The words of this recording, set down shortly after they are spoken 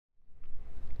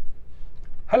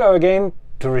Hello again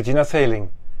to Regina Sailing.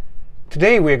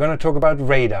 Today we're going to talk about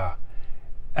radar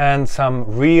and some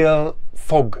real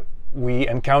fog we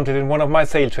encountered in one of my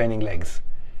sail training legs.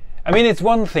 I mean, it's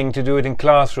one thing to do it in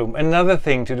classroom, another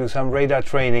thing to do some radar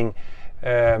training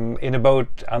in a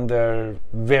boat under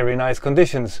very nice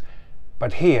conditions.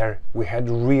 But here we had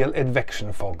real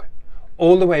advection fog,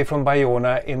 all the way from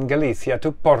Baiona in Galicia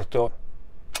to Porto.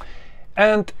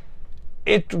 And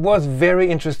it was very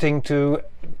interesting to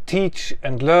teach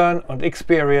and learn and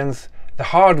experience the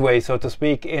hard way, so to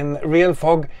speak, in real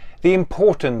fog, the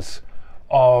importance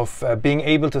of being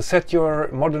able to set your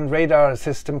modern radar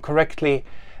system correctly,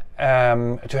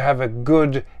 to have a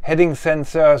good heading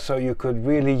sensor so you could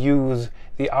really use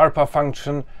the ARPA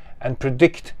function and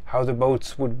predict how the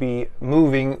boats would be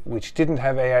moving which didn't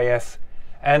have AIS,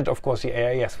 and of course the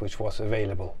AIS which was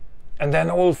available. And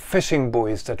then all fishing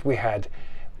buoys that we had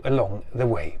along the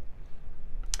way.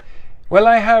 Well,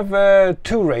 I have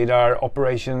two radar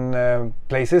operation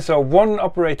places, so one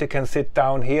operator can sit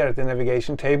down here at the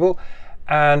navigation table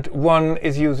and one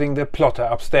is using the plotter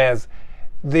upstairs.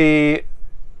 The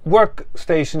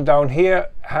workstation down here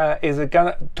is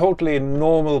a totally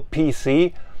normal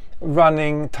PC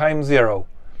running time zero,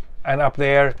 and up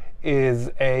there is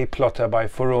a plotter by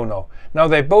Furuno. Now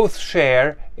they both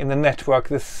share in the network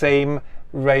the same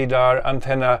radar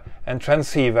antenna and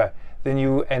transceiver, the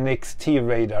new NXT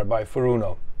radar by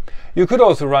Furuno. You could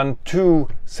also run two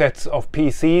sets of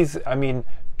PCs, I mean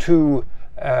two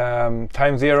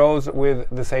time zeros with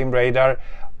the same radar,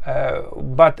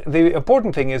 but the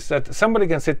important thing is that somebody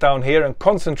can sit down here and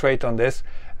concentrate on this,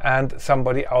 and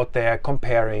somebody out there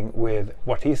comparing with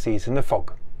what he sees in the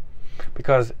fog,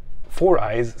 because four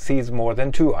eyes sees more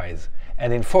than two eyes.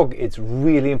 And in fog it's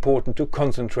really important to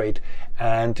concentrate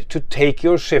and to take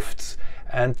your shifts,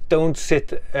 and don't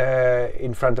sit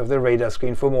in front of the radar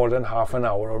screen for more than half an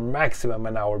hour or maximum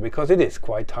an hour, because it is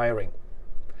quite tiring.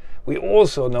 We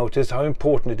also noticed how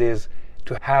important it is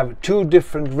to have two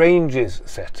different ranges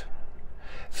set.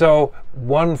 So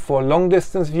one for long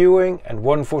distance viewing and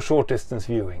one for short distance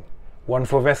viewing. One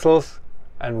for vessels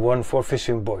and one for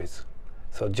fishing buoys.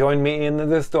 So join me in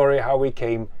the story how we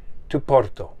came to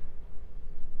Porto.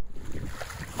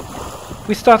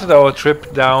 We started our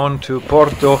trip down to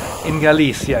Porto in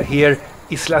Galicia, here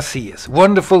Isla Cies.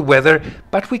 Wonderful weather,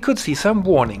 but we could see some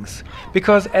warnings,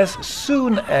 because as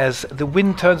soon as the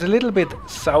wind turns a little bit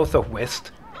south of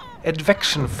west,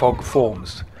 advection fog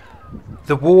forms.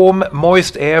 The warm,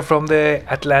 moist air from the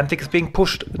Atlantic is being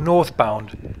pushed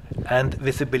northbound, and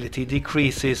visibility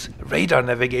decreases. Radar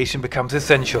navigation becomes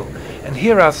essential. And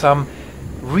here are some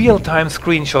real-time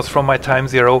screenshots from my time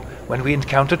zero when we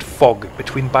encountered fog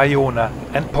between Baiona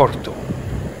and Porto.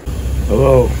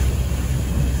 Hello.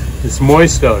 It's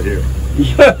moist out here.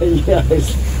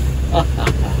 Yes.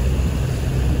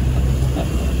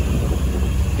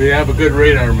 We have a good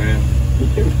radar, man.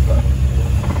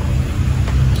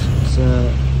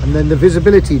 And then the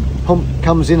visibility pump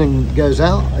comes in and goes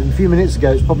out. And a few minutes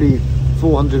ago it's probably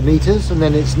 400 meters, and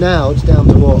then it's down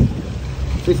to what,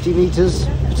 50 meters,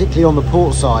 particularly on the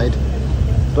port side,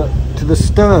 but to the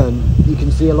stern you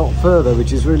can see a lot further,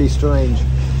 which is really strange.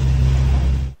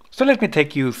 So let me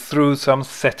take you through some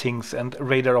settings and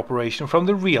radar operation from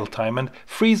the real time and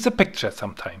freeze the picture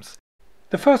sometimes.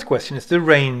 The first question is the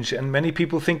range, and many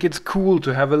people think it's cool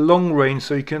to have a long range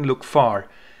so you can look far.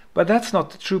 But that's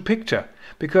not the true picture,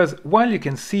 because while you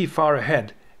can see far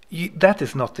ahead, that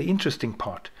is not the interesting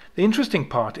part. The interesting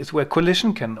part is where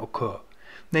collision can occur,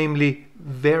 namely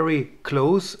very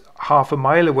close, half a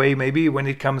mile away maybe when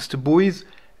it comes to buoys,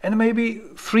 and maybe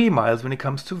 3 miles when it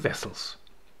comes to vessels.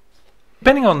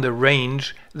 Depending on the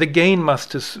range, the gain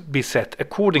must be set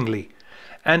accordingly.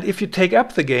 And if you take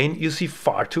up the gain, you see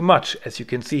far too much. As you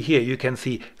can see here, you can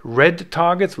see red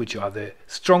targets, which are the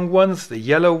strong ones, the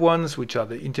yellow ones, which are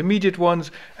the intermediate ones,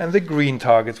 and the green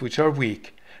targets, which are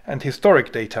weak. And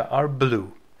historic data are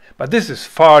blue. But this is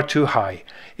far too high.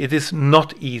 It is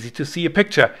not easy to see a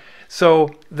picture.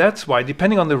 So that's why,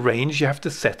 depending on the range, you have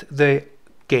to set the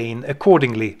gain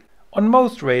accordingly. On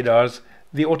most radars,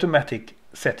 the automatic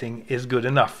setting is good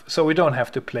enough, so we don't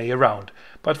have to play around.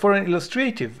 But for an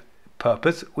illustrative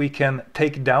purpose, we can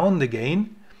take down the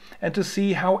gain, and to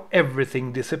see how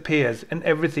everything disappears and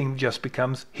everything just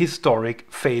becomes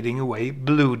historic, fading away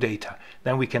blue data.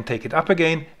 Then we can take it up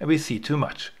again and we see too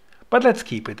much. But let's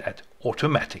keep it at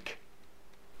automatic.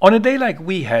 On a day like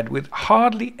we had with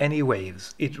hardly any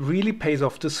waves, it really pays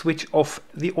off to switch off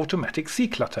the automatic sea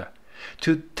clutter,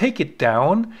 to take it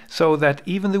down so that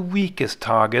even the weakest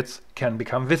targets can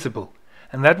become visible.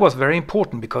 And that was very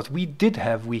important, because we did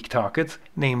have weak targets,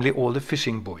 namely all the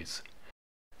fishing buoys.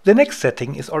 The next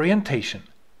setting is orientation.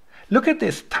 Look at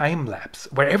this time lapse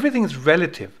where everything is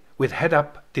relative with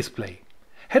head-up display.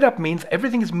 Head-up means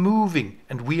everything is moving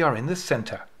and we are in the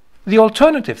center. The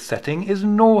alternative setting is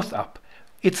north-up.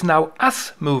 It's now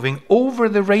us moving over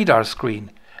the radar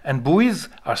screen, and buoys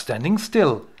are standing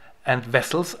still and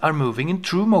vessels are moving in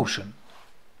true motion.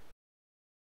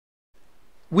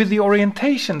 With the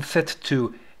orientation set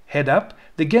to head-up,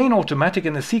 the gain automatic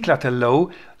and the sea clutter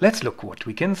low, let's look what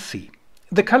we can see.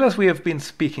 The colors we have been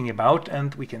speaking about,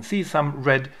 and we can see some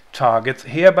red targets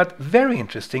here, but very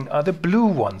interesting are the blue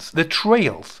ones, the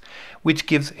trails, which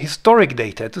gives historic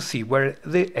data to see where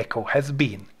the echo has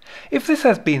been. If this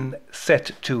has been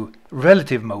set to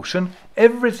relative motion,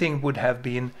 everything would have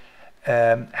been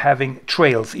having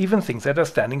trails, even things that are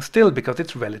standing still, because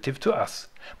it's relative to us.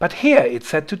 But here it's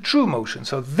set to true motion,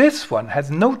 so this one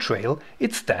has no trail,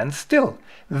 it stands still.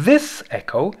 This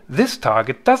echo, this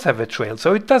target, does have a trail,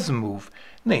 so it does move,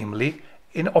 namely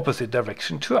in opposite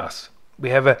direction to us. We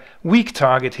have a weak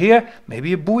target here,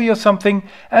 maybe a buoy or something,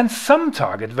 and some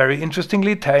target very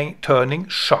interestingly turning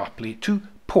sharply to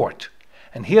port.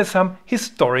 And here's some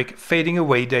historic fading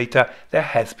away data. There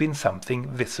has been something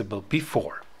visible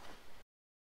before.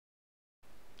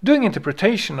 Doing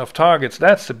interpretation of targets,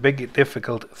 that's a big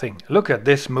difficult thing. Look at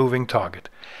this moving target.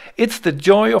 It's the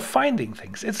joy of finding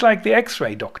things. It's like the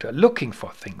X-ray doctor looking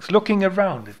for things, looking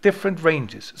around at different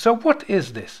ranges. So what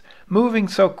is this moving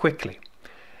so quickly?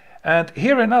 And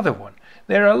here another one.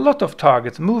 There are a lot of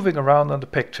targets moving around on the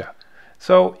picture.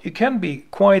 So you can be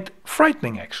quite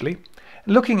frightening actually.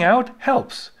 Looking out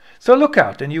helps. So look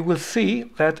out and you will see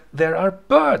that there are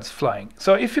birds flying.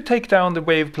 So if you take down the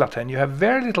wave plotter and you have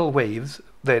very little waves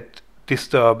that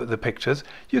disturb the pictures,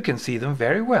 you can see them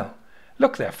very well.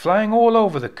 Look, they're flying all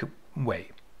over the way.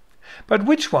 But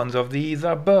which ones of these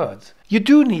are birds? You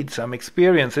do need some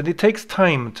experience, and it takes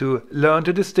time to learn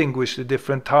to distinguish the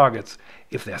different targets,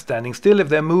 if they're standing still, if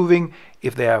they're moving,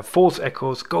 if they are false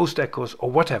echoes, ghost echoes,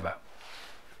 or whatever.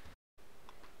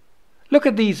 Look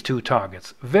at these two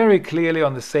targets, very clearly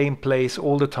on the same place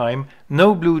all the time,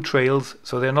 no blue trails,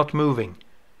 so they're not moving,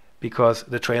 because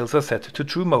the trails are set to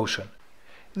true motion.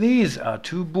 These are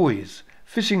two buoys,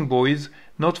 fishing buoys,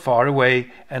 not far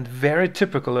away and very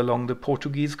typical along the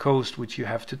Portuguese coast, which you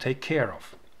have to take care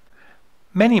of.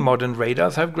 Many modern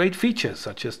radars have great features,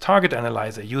 such as target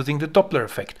analyzer using the Doppler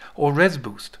effect or res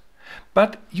boost.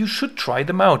 But you should try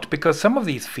them out, because some of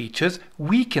these features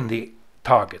weaken the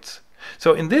targets.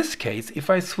 So in this case, if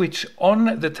I switch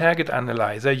on the target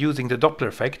analyzer using the Doppler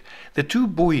effect, the two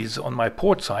buoys on my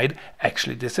port side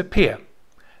actually disappear.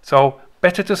 So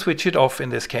better to switch it off in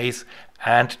this case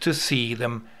and to see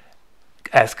them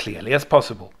as clearly as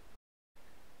possible.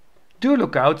 Do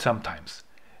look out sometimes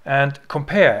and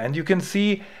compare, and you can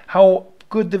see how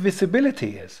good the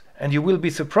visibility is, and you will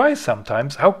be surprised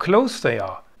sometimes how close they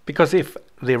are, because if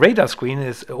the radar screen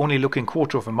is only looking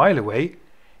 1/4 of a mile away,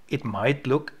 it might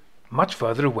look much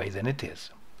further away than it is.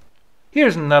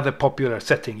 Here's another popular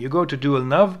setting. You go to dual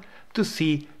nav to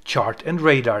see chart and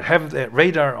radar. Have the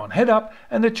radar on head up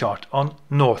and the chart on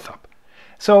north up.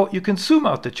 So you can zoom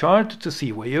out the chart to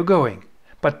see where you're going.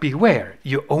 But beware,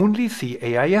 you only see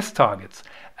AIS targets,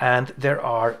 and there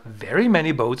are very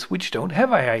many boats which don't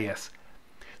have AIS.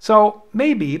 So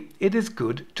maybe it is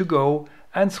good to go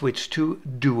and switch to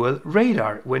dual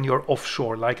radar when you're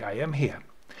offshore like I am here.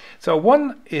 So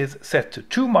one is set to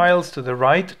 2 miles to the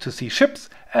right to see ships,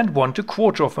 and 1 to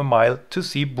 1/4 of a mile to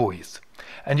see buoys.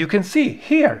 And you can see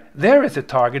here, there is a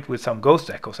target with some ghost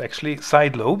echoes, actually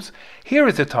side lobes. Here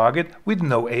is a target with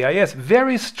no AIS,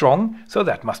 very strong, so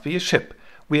that must be a ship.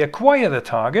 We acquire the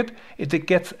target, it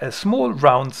gets a small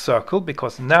round circle,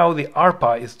 because now the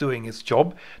ARPA is doing its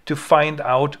job to find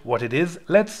out what it is.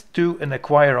 Let's do an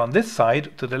acquire on this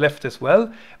side, to the left as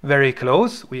well, very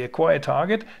close. We acquire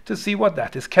target to see what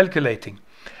that is calculating.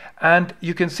 And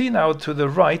you can see now to the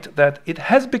right that it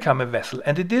has become a vessel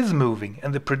and it is moving,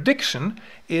 and the prediction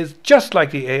is just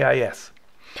like the AIS.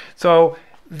 So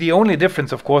the only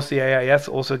difference, of course, the AIS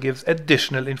also gives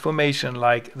additional information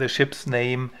like the ship's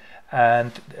name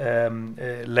and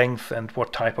length and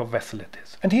what type of vessel it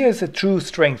is. And here is a true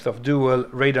strength of dual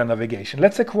radar navigation.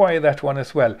 Let's acquire that one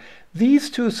as well. These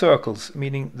two circles,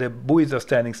 meaning the buoys are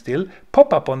standing still,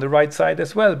 pop up on the right side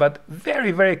as well, but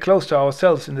very, very close to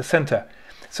ourselves in the center.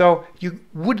 So you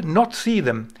would not see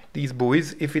them, these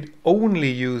buoys, if it only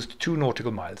used 2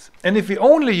 nautical miles. And if we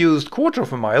only used 1/4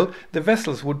 of a mile, the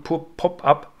vessels would pop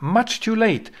up much too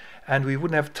late, and we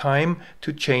wouldn't have time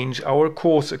to change our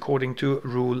course according to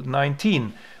Rule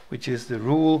 19, which is the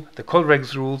rule, the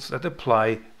Colregs rules that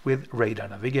apply with radar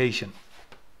navigation.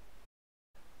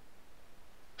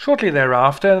 Shortly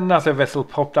thereafter, another vessel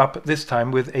popped up, this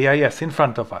time with AIS in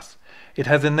front of us. It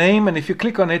has a name, and if you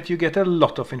click on it, you get a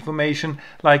lot of information,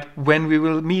 like when we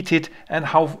will meet it and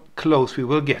how close we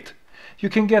will get. You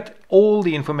can get all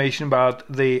the information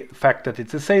about the fact that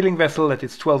it's a sailing vessel, that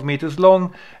it's 12 meters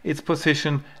long, its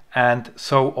position, and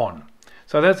so on.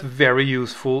 So that's very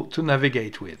useful to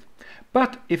navigate with.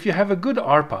 But if you have a good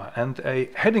ARPA and a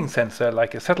heading sensor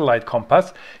like a satellite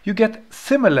compass, you get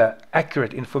similar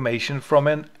accurate information from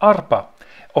an ARPA.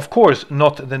 Of course,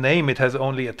 not the name, it has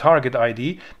only a target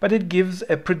ID, but it gives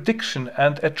a prediction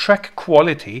and a track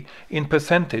quality in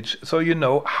percentage, so you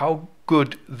know how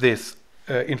good this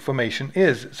information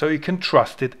is, so you can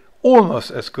trust it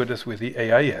almost as good as with the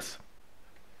AIS.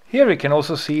 Here we can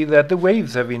also see that the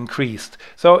waves have increased,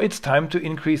 so it's time to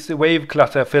increase the wave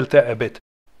clutter filter a bit.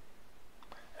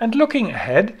 And looking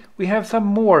ahead, we have some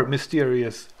more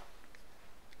mysterious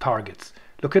targets.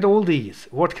 Look at all these.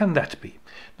 What can that be?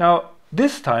 Now,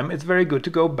 this time it's very good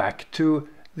to go back to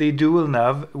the dual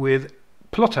nav with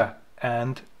plotter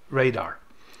and radar.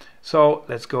 So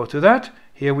let's go to that.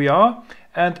 Here we are.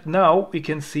 And now we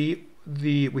can see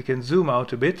we can zoom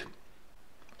out a bit.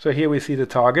 So here we see the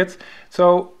targets.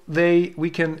 So we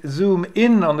can zoom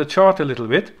in on the chart a little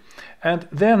bit. And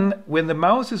then when the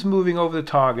mouse is moving over the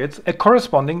targets, a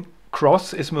corresponding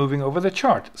cross is moving over the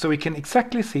chart. So we can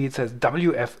exactly see it says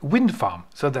WF wind farm.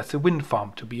 So that's a wind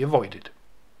farm to be avoided.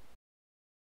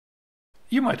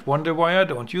 You might wonder why I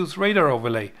don't use radar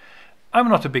overlay. I'm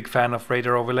not a big fan of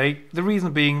radar overlay. The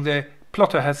reason being the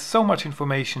plotter has so much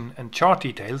information and chart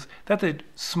details that the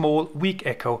small weak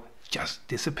echo just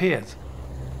disappears.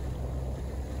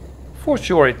 For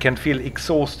sure it can feel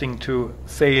exhausting to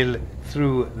sail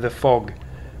through the fog,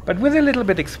 but with a little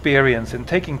bit experience in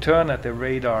taking turn at the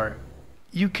radar,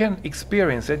 you can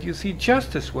experience that you see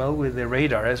just as well with the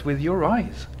radar as with your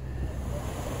eyes.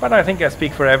 But I think I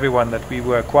speak for everyone that we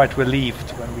were quite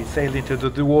relieved when we sailed into the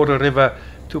Douro River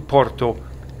to Porto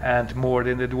and moored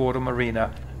in the Douro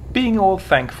Marina, being all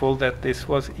thankful that this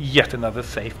was yet another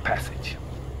safe passage.